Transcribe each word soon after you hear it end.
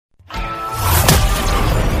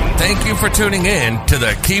Thank you for tuning in to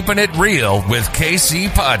the Keeping It Real with KC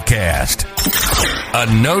podcast, a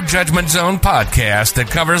no judgment zone podcast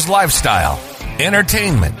that covers lifestyle,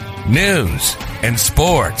 entertainment, news, and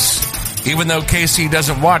sports. Even though KC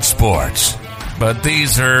doesn't watch sports, but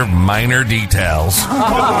these are minor details.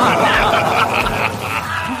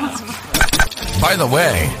 By the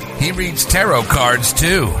way, he reads tarot cards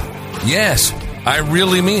too. Yes, I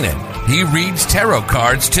really mean it. He reads tarot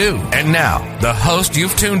cards too. And now, the host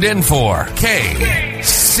you've tuned in for,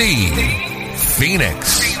 KC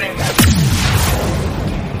Phoenix.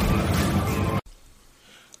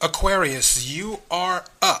 Aquarius, you are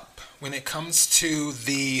up when it comes to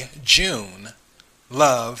the June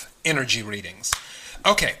love energy readings.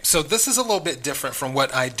 Okay, so this is a little bit different from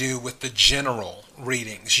what I do with the general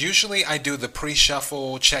readings. Usually I do the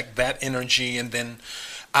pre-shuffle, check that energy, and then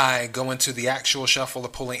I go into the actual shuffle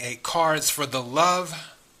of pulling 8 cards. For the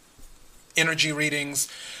love energy readings,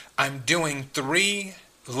 I'm doing 3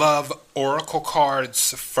 love oracle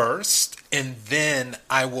cards first, and then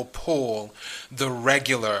I will pull the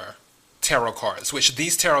regular tarot cards, which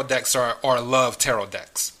these tarot decks are love tarot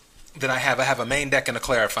decks that I have. I have a main deck and a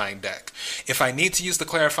clarifying deck. If I need to use the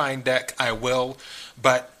clarifying deck, I will,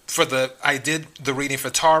 but I did the reading for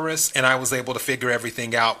Taurus, and I was able to figure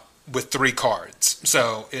everything out with 3 cards.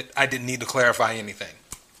 So I didn't need to clarify anything.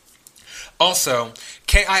 Also,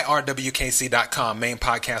 KIRWKC.com, main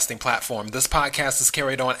podcasting platform. This podcast is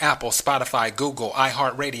carried on Apple, Spotify, Google,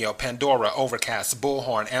 iHeartRadio, Pandora, Overcast,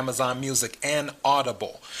 Bullhorn, Amazon Music, and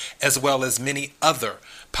Audible, as well as many other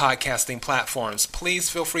podcasting platforms. Please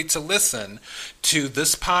feel free to listen to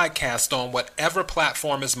this podcast on whatever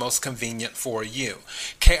platform is most convenient for you.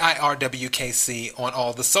 KIRWKC on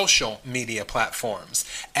all the social media platforms.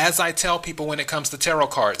 As I tell people when it comes to tarot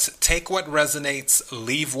cards, take what resonates,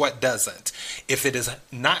 leave what doesn't. If it is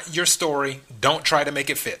not your story, don't try to make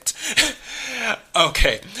it fit.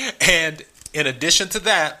 Okay, and in addition to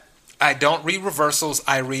that, I don't read reversals,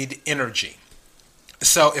 I read energy.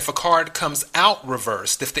 So if a card comes out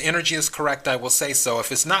reversed, if the energy is correct, I will say so.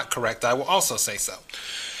 If it's not correct, I will also say so.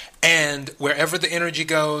 And wherever the energy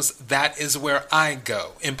goes, that is where I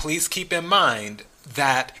go. And please keep in mind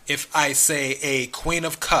that if I say a Queen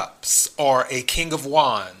of Cups or a King of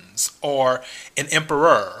Wands or an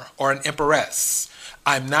Emperor or an Empress,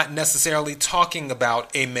 I'm not necessarily talking about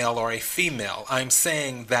a male or a female. I'm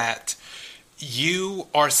saying that you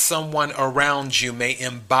or someone around you may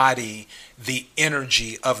embody the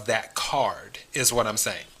energy of that card, is what I'm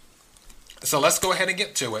saying. So let's go ahead and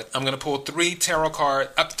get to it. I'm going to pull 3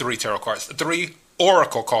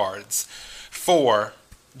 oracle cards for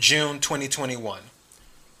June 2021.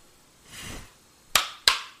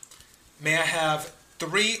 May I have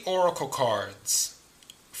 3 oracle cards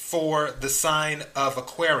for the sign of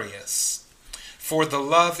Aquarius for the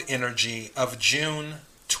love energy of June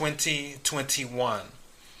 2021.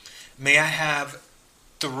 May I have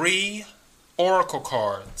 3 oracle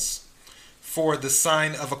cards for the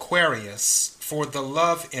sign of Aquarius for the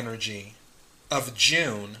love energy of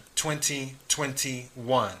June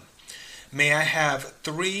 2021. May I have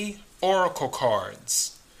 3 oracle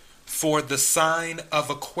cards for the sign of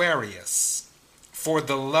Aquarius for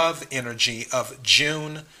the love energy of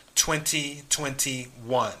June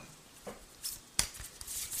 2021.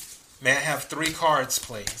 May I have 3 cards,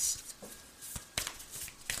 please?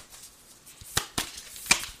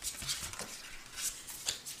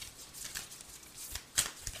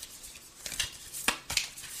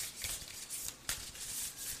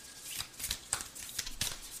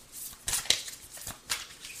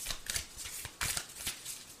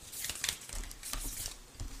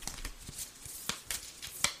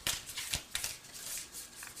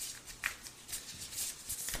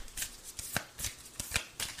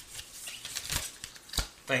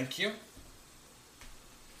 Thank you.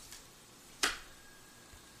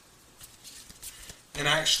 And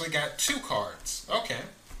I actually got 2 cards. Okay.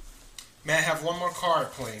 May I have 1 more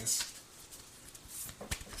card, please?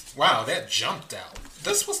 Wow, that jumped out.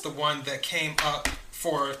 This was the one that came up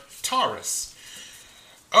for Taurus.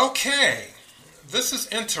 Okay. This is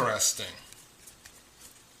interesting.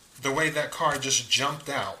 The way that card just jumped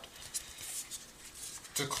out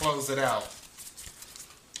to close it out.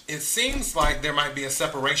 It seems like there might be a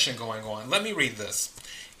separation going on. Let me read this.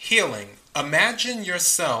 Healing. Imagine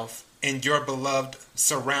yourself and your beloved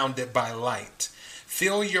surrounded by light.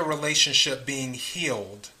 Feel your relationship being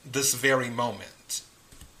healed this very moment.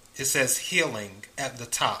 It says healing at the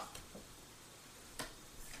top.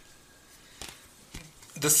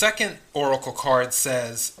 The second oracle card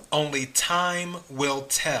says, only time will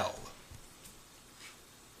tell.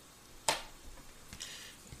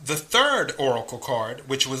 The third oracle card,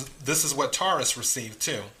 this is what Taurus received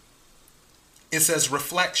too. It says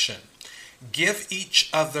reflection. Give each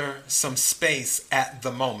other some space at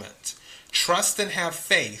the moment. Trust and have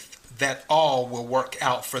faith that all will work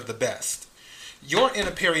out for the best. You're in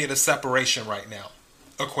a period of separation right now,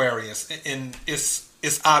 Aquarius, and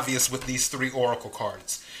it's obvious with these three oracle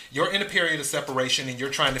cards. You're in a period of separation and you're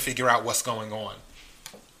trying to figure out what's going on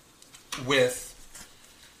with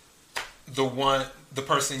the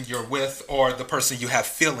person you're with, or the person you have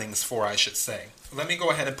feelings for, I should say. Let me go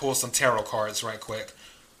ahead and pull some tarot cards right quick.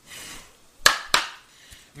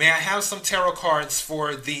 May I have some tarot cards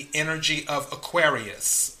for the energy of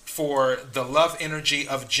Aquarius for the love energy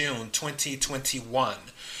of June 2021?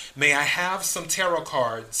 May I have some tarot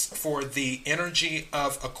cards for the energy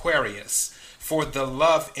of Aquarius for the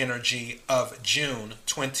love energy of June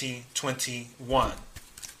 2021?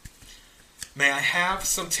 May I have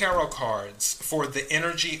some tarot cards for the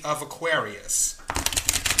energy of Aquarius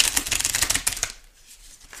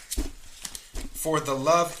for the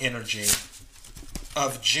love energy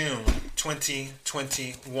of June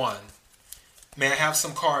 2021? May I have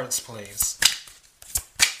some cards, please?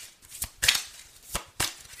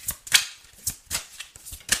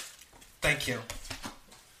 Thank you.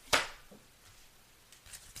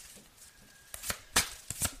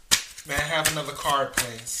 May I have another card,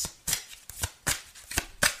 please?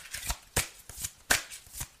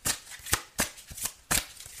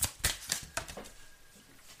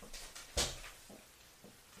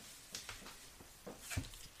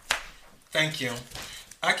 Thank you.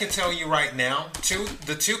 I can tell you right now,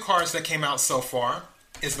 the two cards that came out so far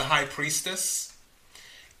is the High Priestess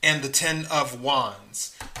and the Ten of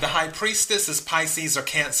Wands. The High Priestess is Pisces or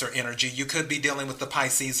Cancer energy. You could be dealing with the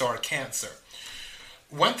Pisces or a Cancer.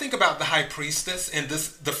 One thing about the High Priestess, and the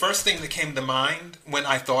first thing that came to mind when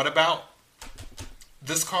I thought about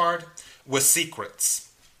this card was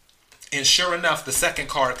secrets. And sure enough, the second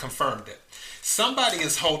card confirmed it. Somebody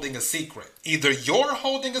is holding a secret. Either you're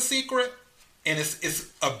holding a secret and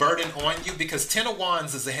it's a burden on you, because Ten of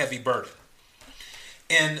Wands is a heavy burden.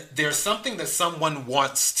 And there's something that someone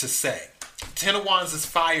wants to say. Ten of Wands is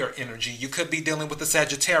fire energy. You could be dealing with a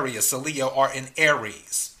Sagittarius, a Leo, or an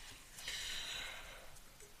Aries.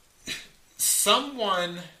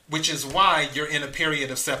 Someone, which is why you're in a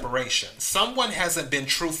period of separation. Someone hasn't been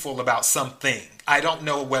truthful about something. I don't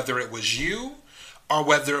know whether it was you or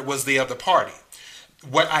whether it was the other party.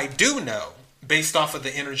 What I do know, based off of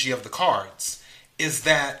the energy of the cards, is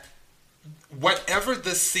that whatever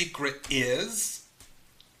the secret is,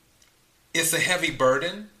 it's a heavy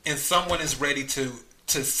burden, and someone is ready to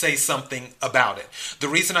say something about it. The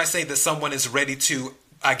reason I say that someone is ready to,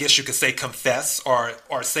 I guess you could say, confess or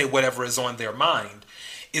say whatever is on their mind,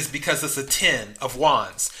 is because it's a 10 of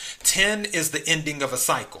Wands. 10 is the ending of a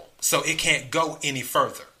cycle, so it can't go any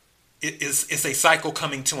further. It's a cycle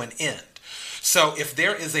coming to an end. So if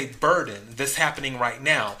there is a burden that's happening right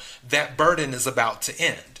now, that burden is about to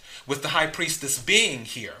end. With the High Priestess being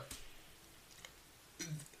here,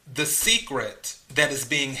 the secret that is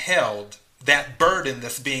being held, that burden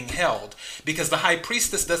that's being held, because the High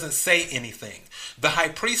Priestess doesn't say anything. The High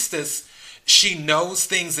Priestess, she knows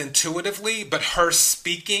things intuitively, but her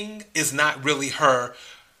speaking is not really her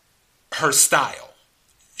style.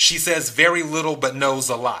 She says very little but knows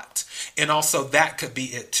a lot. And also that could be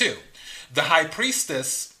it too. The High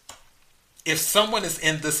Priestess, if someone is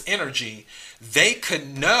in this energy, they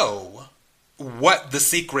could know what the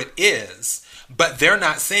secret is, but they're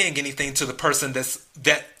not saying anything to the person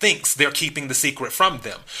that thinks they're keeping the secret from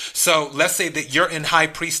them. So let's say that you're in High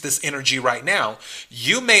Priestess energy right now.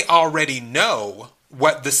 You may already know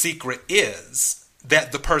what the secret is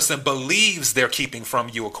that the person believes they're keeping from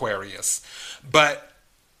you, Aquarius, but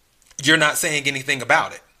you're not saying anything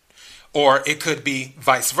about it. Or it could be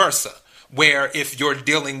vice versa, where if you're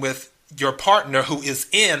dealing with your partner who is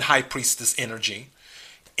in High Priestess energy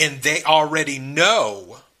and they already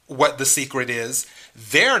know what the secret is,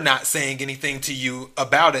 they're not saying anything to you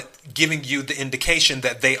about it, giving you the indication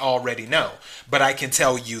that they already know. But I can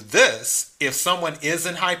tell you this, if someone is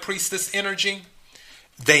in High Priestess energy,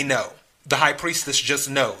 they know. The High Priestess just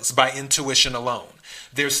knows by intuition alone.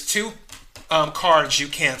 There's two cards you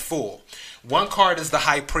can't fool. One card is the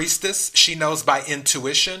High Priestess. She knows by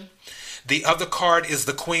intuition. The other card is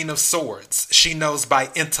the Queen of Swords. She knows by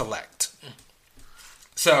intellect.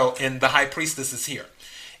 So, and the High Priestess is here.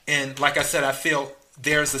 And like I said, I feel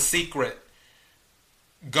there's a secret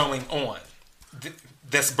going on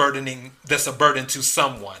that's a burden to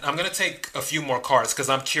someone. I'm going to take a few more cards because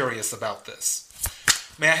I'm curious about this.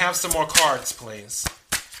 May I have some more cards, please?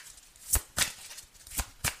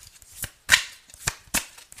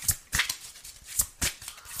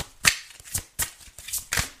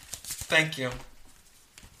 Thank you.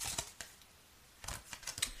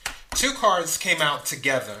 Two cards came out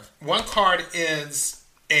together. One card is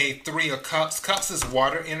a Three of Cups. Cups is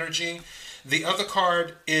water energy. The other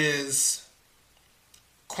card is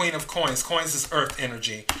Queen of Coins. Coins is earth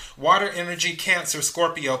energy. Water energy, Cancer,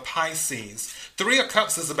 Scorpio, Pisces. Three of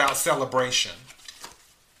Cups is about celebration.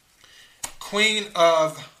 Queen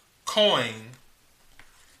of Coin,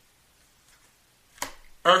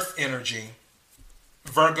 earth energy,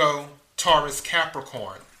 Virgo, Taurus,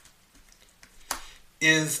 Capricorn,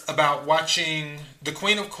 is about watching. The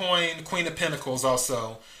Queen of Coin, Queen of Pentacles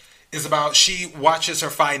also, is about she watches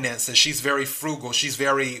her finances. She's very frugal. She's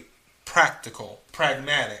very practical,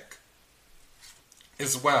 pragmatic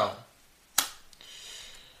as well.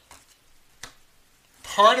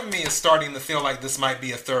 Part of me is starting to feel like this might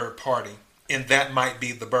be a third party, and that might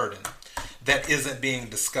be the burden that isn't being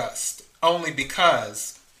discussed. Only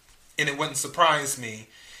because, and it wouldn't surprise me,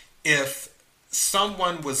 if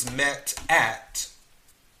someone was met at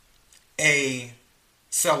a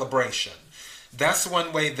celebration. That's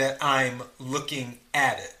one way that I'm looking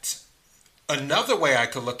at it. Another way I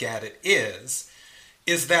could look at it is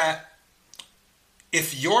that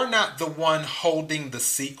if you're not the one holding the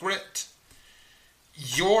secret,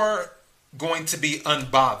 you're going to be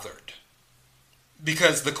unbothered.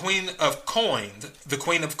 Because the Queen of Coins,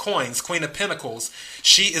 Queen of Pentacles,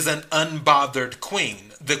 she is an unbothered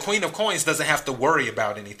queen. The Queen of Coins doesn't have to worry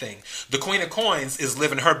about anything. The Queen of Coins is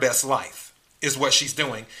living her best life, is what she's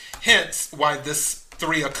doing. Hence why this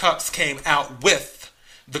Three of Cups came out with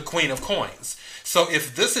the Queen of Coins. So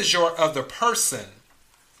if this is your other person,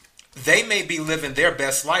 they may be living their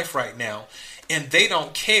best life right now, and they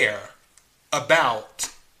don't care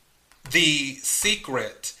about the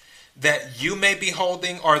secret that you may be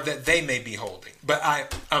holding or that they may be holding. But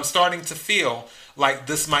I'm starting to feel like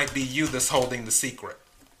this might be you that's holding the secret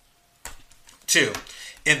too,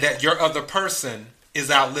 and that your other person is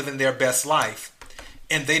out living their best life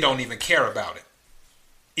and they don't even care about it,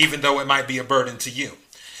 even though it might be a burden to you.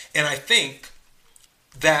 And I think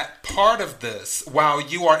that part of this, while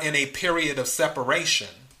you are in a period of separation,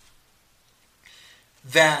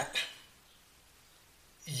 that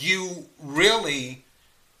you really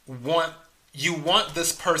want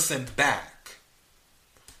this person back,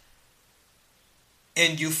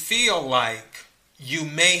 and you feel like you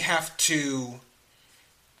may have to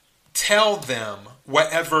tell them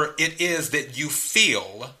whatever it is that you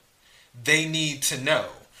feel they need to know.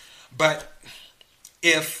 But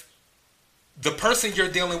if the person you're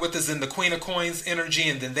dealing with is in the Queen of Coins energy,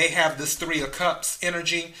 and then they have this Three of Cups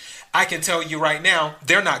energy, I can tell you right now,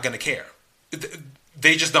 they're not going to care.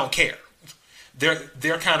 They just don't care.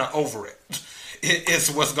 They're kind of over it. It's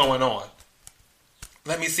what's going on.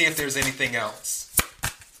 Let me see if there's anything else.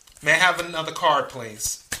 May I have another card,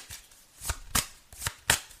 please?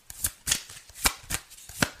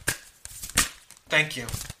 Thank you.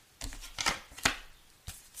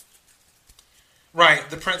 Right,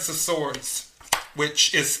 the Prince of Swords,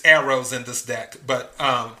 which is arrows in this deck, but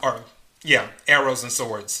arrows and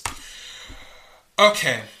swords.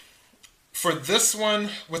 Okay. For this one,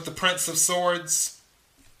 with the Prince of Swords,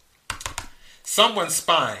 someone's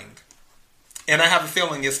spying. And I have a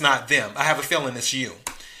feeling it's not them. I have a feeling it's you.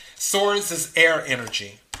 Swords is air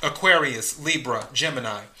energy. Aquarius, Libra,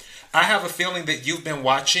 Gemini. I have a feeling that you've been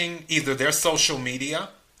watching either their social media,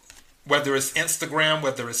 whether it's Instagram,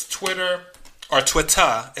 whether it's Twitter, or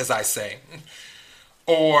Twitter, as I say,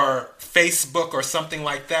 or Facebook or something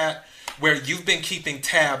like that, where you've been keeping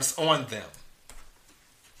tabs on them.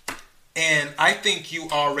 And I think you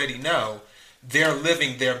already know they're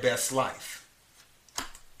living their best life,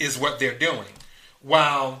 is what they're doing.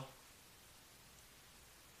 While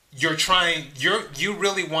you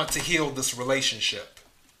really want to heal this relationship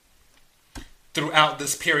throughout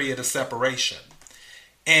this period of separation.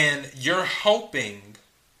 And you're hoping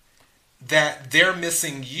that they're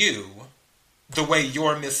missing you the way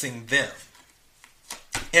you're missing them.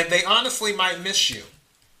 And they honestly might miss you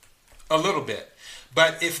a little bit.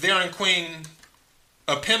 But if they're in Queen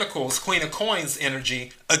of Pentacles, Queen of Coins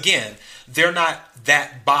energy, again, they're not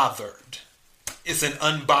that bothered. It's an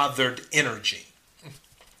unbothered energy.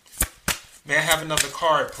 May I have another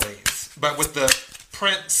card, please? But with the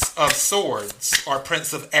Prince of Swords or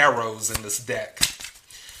Prince of Arrows in this deck,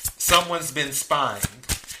 someone's been spying.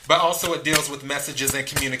 But also it deals with messages and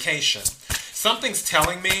communication. Something's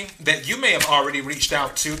telling me that you may have already reached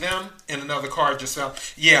out to them. And another card just fell.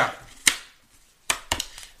 Yeah.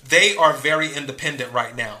 They are very independent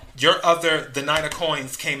right now. The Nine of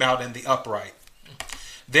Coins came out in the upright.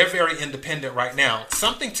 They're very independent right now.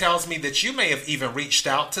 Something tells me that you may have even reached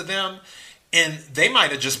out to them And they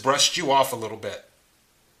might have just brushed you off a little bit,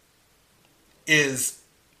 is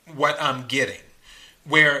what I'm getting.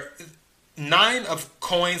 Where 9 of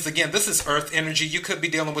coins, again, this is earth energy. You could be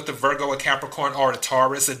dealing with a Virgo, a Capricorn, or a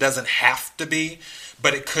Taurus. It doesn't have to be,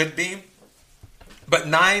 but it could be. But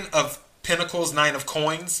 9 of pentacles, 9 of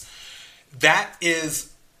coins, that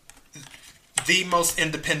is the most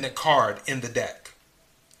independent card in the deck.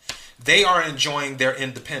 They are enjoying their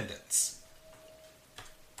independence.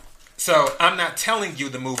 So I'm not telling you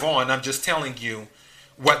to move on. I'm just telling you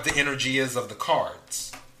what the energy is of the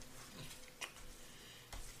cards.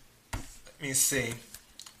 Let me see.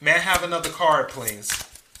 May I have another card, please?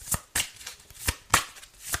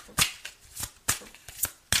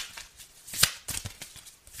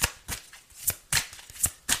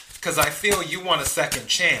 Because I feel you want a second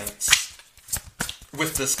chance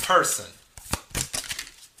with this person.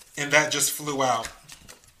 And that just flew out.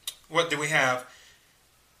 What do we have?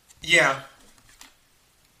 Yeah.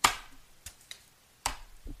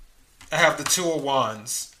 I have the 2 of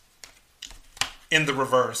Wands in the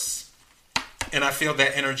reverse. And I feel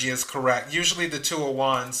that energy is correct. Usually the 2 of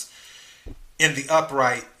Wands in the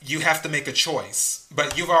upright, you have to make a choice.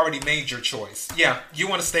 But you've already made your choice. Yeah, you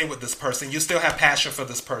want to stay with this person. You still have passion for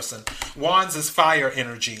this person. Wands is fire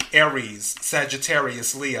energy. Aries,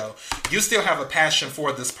 Sagittarius, Leo. You still have a passion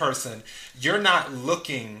for this person. You're not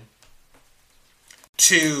looking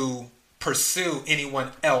to pursue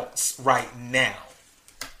anyone else right now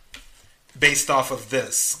based off of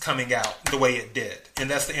this coming out the way it did. And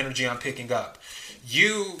that's the energy I'm picking up.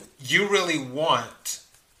 You really want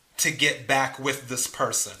to get back with this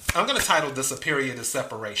person. I'm going to title this A Period of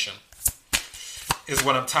Separation, is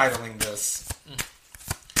what I'm titling this.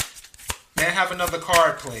 May I have another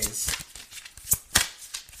card, please?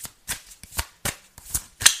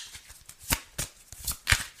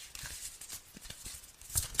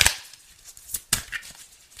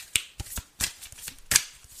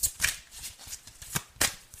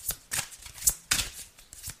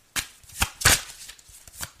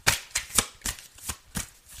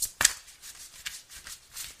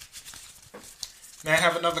 May I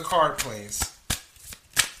have another card, please?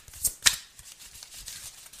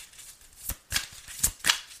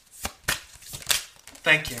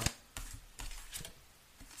 Thank you.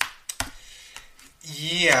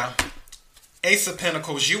 Yeah. Ace of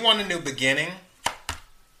Pentacles, you want a new beginning,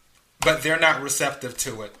 but they're not receptive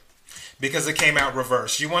to it because it came out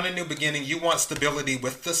reverse. You want a new beginning. You want stability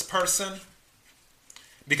with this person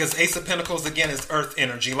because Ace of Pentacles, again, is earth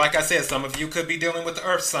energy. Like I said, some of you could be dealing with the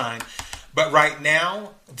earth sign. But right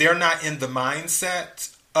now, they're not in the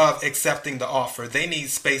mindset of accepting the offer. They need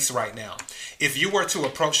space right now. If you were to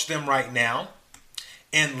approach them right now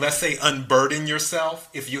and, let's say, unburden yourself,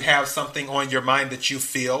 if you have something on your mind that you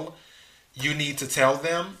feel you need to tell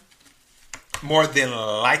them, more than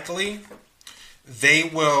likely, they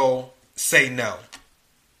will say no.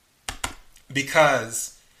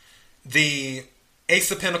 Because the Ace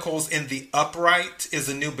of Pentacles in the upright is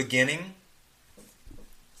a new beginning.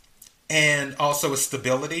 And also a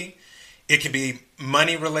stability. It can be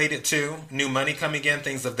money related to, new money coming in,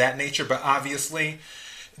 things of that nature. But obviously,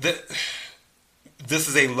 this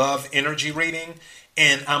is a love energy reading.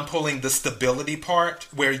 And I'm pulling the stability part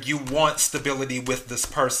where you want stability with this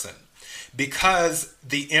person. Because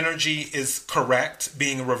the energy is correct,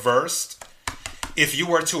 being reversed, if you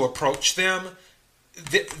were to approach them,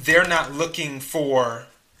 they're not looking for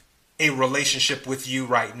a relationship with you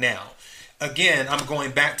right now. Again, I'm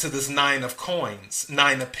going back to this 9 of coins,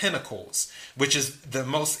 9 of pentacles, which is the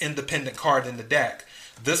most independent card in the deck.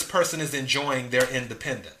 This person is enjoying their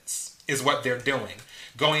independence, is what they're doing.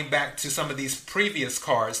 Going back to some of these previous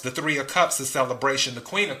cards, the 3 of cups is celebration. The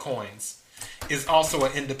Queen of coins is also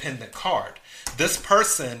an independent card. This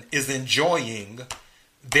person is enjoying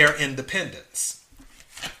their independence.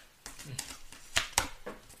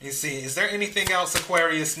 You see, is there anything else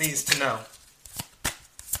Aquarius needs to know?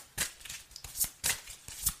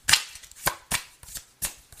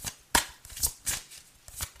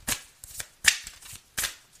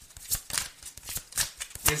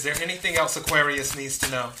 Is there anything else Aquarius needs to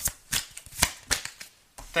know?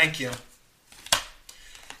 Thank you.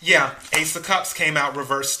 Yeah, Ace of Cups came out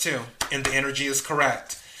reversed too, and the energy is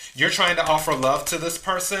correct. You're trying to offer love to this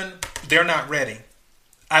person. They're not ready.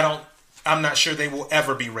 I'm not sure they will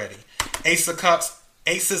ever be ready. Ace of Cups,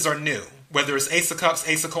 aces are new. Whether it's Ace of Cups,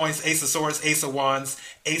 Ace of Coins, Ace of Swords, Ace of Wands,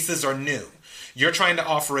 aces are new. You're trying to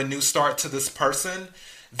offer a new start to this person.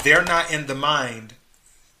 They're not in the mind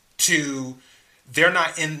to... They're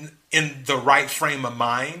not in the right frame of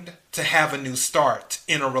mind to have a new start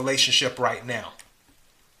in a relationship right now.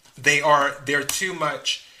 They're too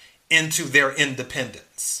much into their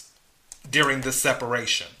independence during this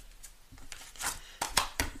separation.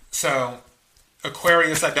 So,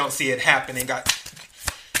 Aquarius, I don't see it happening. I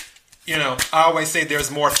always say there's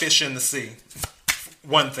more fish in the sea.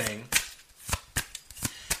 One thing.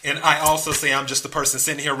 And I also say I'm just the person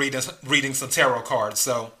sitting here reading some tarot cards.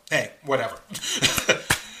 So, hey, whatever.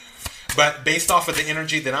 But based off of the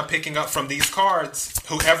energy that I'm picking up from these cards,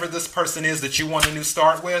 whoever this person is that you want a new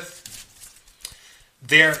start with,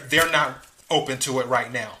 they're not open to it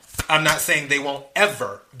right now. I'm not saying they won't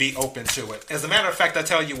ever be open to it. As a matter of fact, I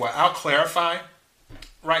tell you what, I'll clarify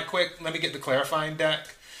right quick. Let me get the clarifying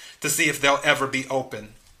deck to see if they'll ever be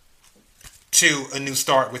open to a new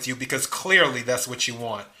start with you, because clearly that's what you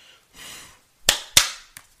want.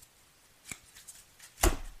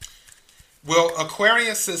 Will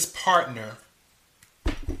Aquarius's partner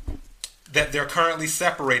that they're currently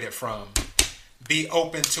separated from be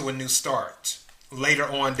open to a new start later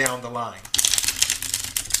on down the line?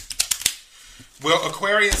 Will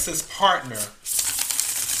Aquarius's partner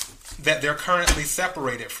that they're currently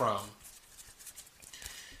separated from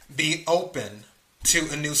be open to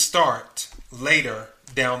a new start later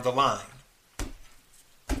down the line?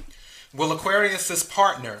 Will Aquarius's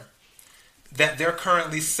partner that they're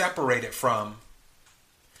currently separated from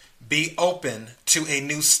be open to a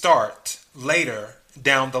new start later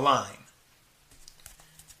down the line?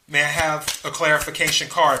 May I have a clarification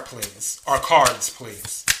card, please? Or cards,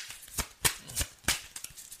 please?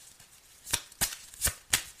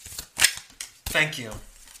 Thank you.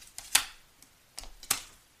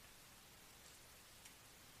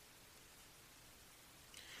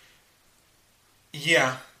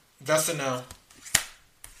 Yeah, that's a no.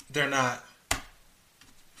 They're not.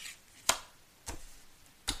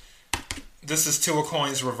 This is Two of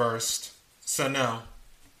Coins reversed. So no.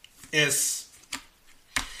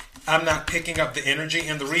 I'm not picking up the energy.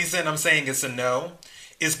 And the reason I'm saying it's a no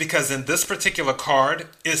is because in this particular card,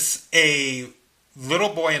 it's a little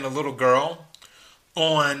boy and a little girl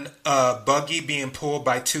on a buggy being pulled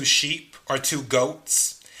by two sheep or two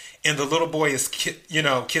goats. And the little boy is,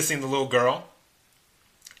 kissing the little girl.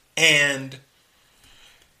 And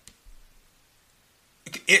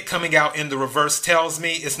it coming out in the reverse tells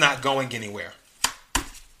me it's not going anywhere.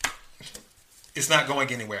 It's not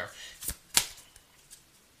going anywhere.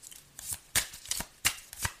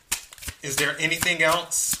 Is there anything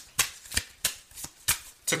else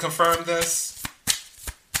to confirm this?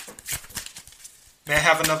 May I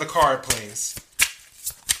have another card, please?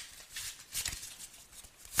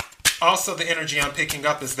 Also, the energy I'm picking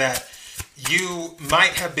up is that you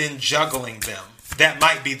might have been juggling them. That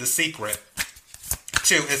might be the secret,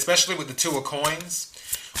 too, especially with the Two of Coins,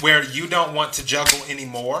 where you don't want to juggle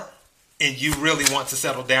anymore and you really want to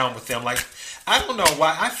settle down with them. Like, I don't know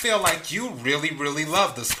why, I feel like you really, really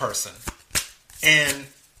love this person. And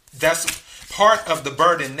that's part of the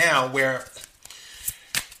burden now, where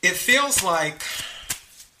it feels like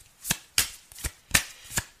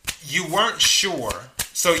you weren't sure,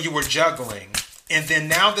 so you were juggling. And then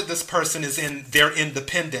now that this person is in their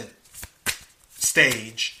independent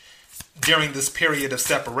stage during this period of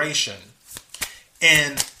separation,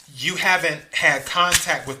 and you haven't had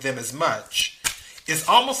contact with them as much, it's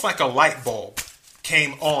almost like a light bulb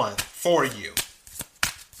came on for you.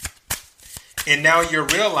 And now you're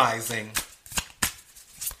realizing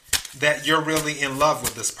that you're really in love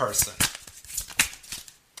with this person.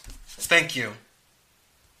 Thank you.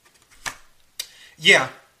 Yeah.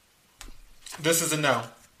 This is a no.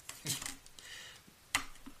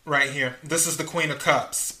 Right here. This is the Queen of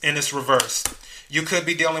Cups, and it's reversed. You could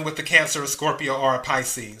be dealing with the Cancer, a Scorpio, or a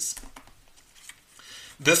Pisces.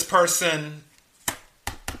 This person,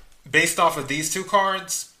 based off of these two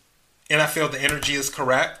cards, and I feel the energy is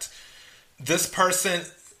correct, this person,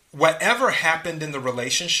 whatever happened in the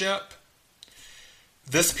relationship,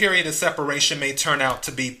 this period of separation may turn out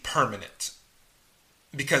to be permanent.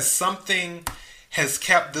 Because something has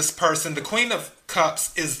kept this person. The Queen of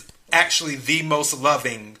Cups is actually the most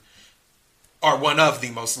loving, or one of the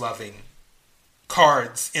most loving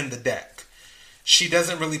cards in the deck. She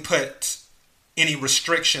doesn't really put any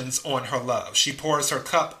restrictions on her love. She pours her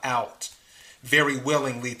cup out very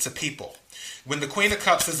willingly to people. When the Queen of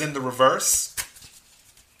Cups is in the reverse,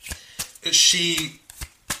 she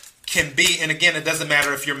can be, and again, it doesn't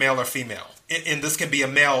matter if you're male or female, and this can be a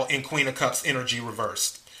male in Queen of Cups energy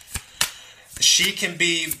reversed. She can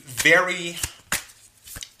be very,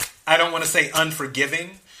 I don't want to say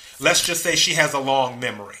unforgiving. Let's just say she has a long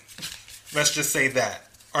memory. Let's just say that.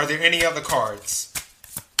 Are there any other cards?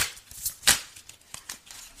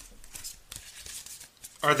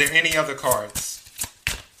 Are there any other cards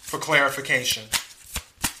for clarification?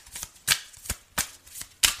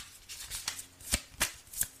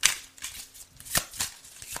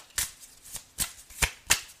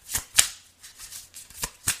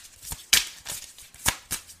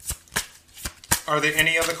 Are there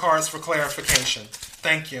any other cards for clarification?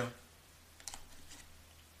 Thank you.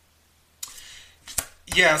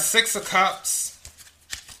 Yeah, Six of Cups.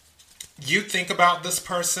 You think about this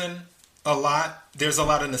person a lot. There's a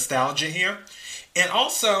lot of nostalgia here. And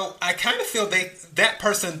also, I kind of feel that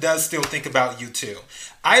person does still think about you too.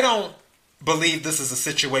 I don't believe this is a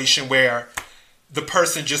situation where the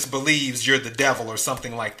person just believes you're the devil or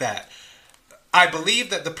something like that. I believe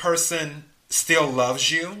that the person still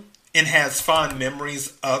loves you and has fond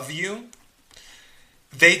memories of you.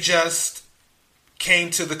 They just came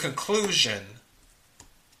to the conclusion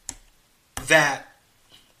that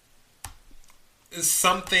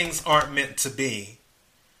some things aren't meant to be,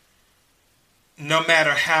 no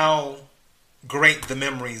matter how great the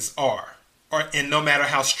memories are, and no matter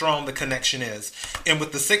how strong the connection is. And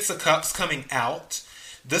with the Six of Cups coming out,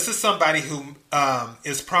 this is somebody who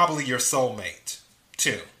is probably your soulmate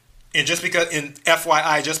too. And just because, in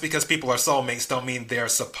FYI, just because people are soulmates don't mean they're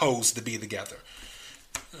supposed to be together.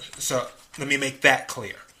 So let me make that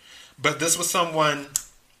clear. But this was someone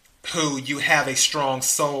who you have a strong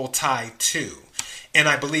soul tie to. And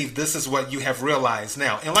I believe this is what you have realized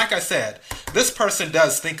now. And like I said, this person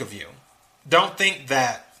does think of you. Don't think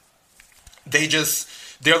that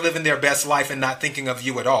they're living their best life and not thinking of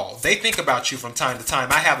you at all. They think about you from time to time.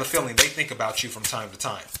 I have a feeling they think about you from time to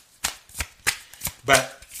time.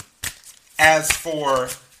 But as for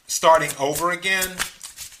starting over again,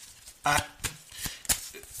 I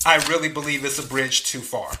really believe it's a bridge too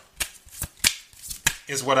far,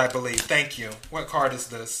 is what I believe. Thank you. What card is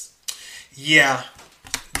this? Yeah,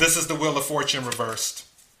 this is the Wheel of Fortune reversed.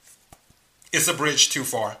 It's a bridge too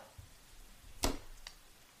far.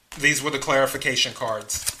 These were the clarification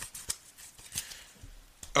cards.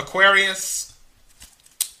 Aquarius,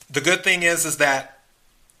 the good thing is that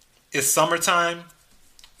it's summertime,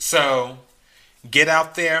 so get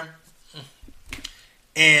out there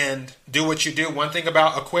and do what you do. One thing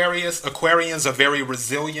about Aquarius, Aquarians are very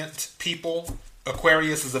resilient people.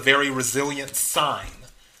 Aquarius is a very resilient sign.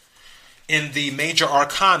 In the major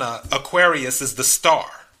arcana, Aquarius is the star,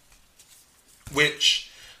 which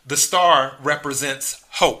the star represents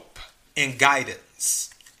hope and guidance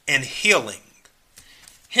and healing.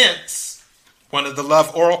 Hence, one of the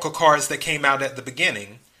love oracle cards that came out at the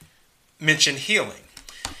beginning mentioned healing.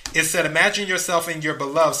 It said, imagine yourself and your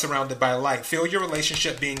beloved surrounded by light. Feel your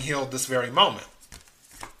relationship being healed this very moment.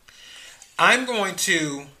 I'm going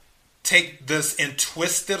to take this and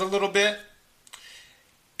twist it a little bit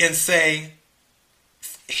and say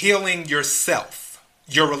healing yourself,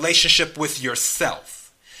 your relationship with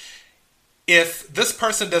yourself. If this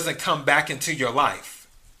person doesn't come back into your life,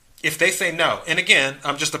 if they say no, and again,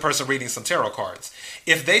 I'm just a person reading some tarot cards.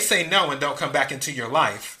 If they say no and don't come back into your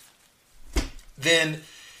life, then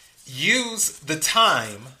use the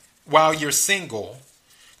time while you're single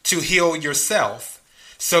to heal yourself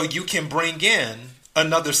so you can bring in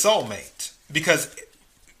another soulmate, because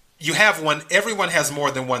you have one. Everyone has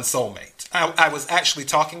more than one soulmate. I was actually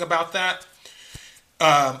talking about that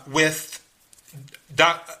with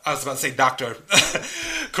I was about to say Dr.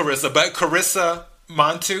 Carissa, but Carissa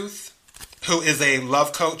Montooth, who is a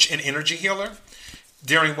love coach and energy healer,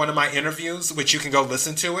 during one of my interviews, which you can go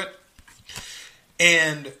listen to it.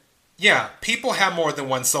 And yeah, people have more than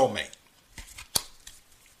one soulmate.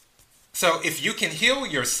 So if you can heal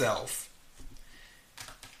yourself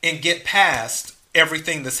and get past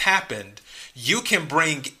everything that's happened, you can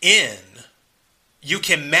bring in, you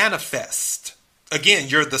can manifest. Again,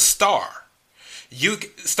 you're the star.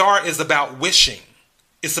 Star is about wishing.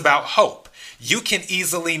 It's about hope. You can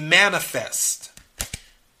easily manifest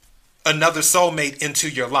another soulmate into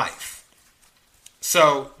your life.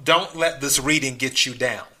 So don't let this reading get you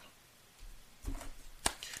down.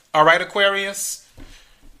 All right, Aquarius.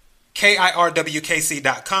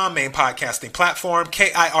 KIRWKC.com, main podcasting platform.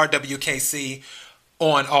 KIRWKC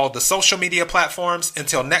on all the social media platforms.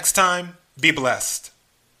 Until next time, be blessed.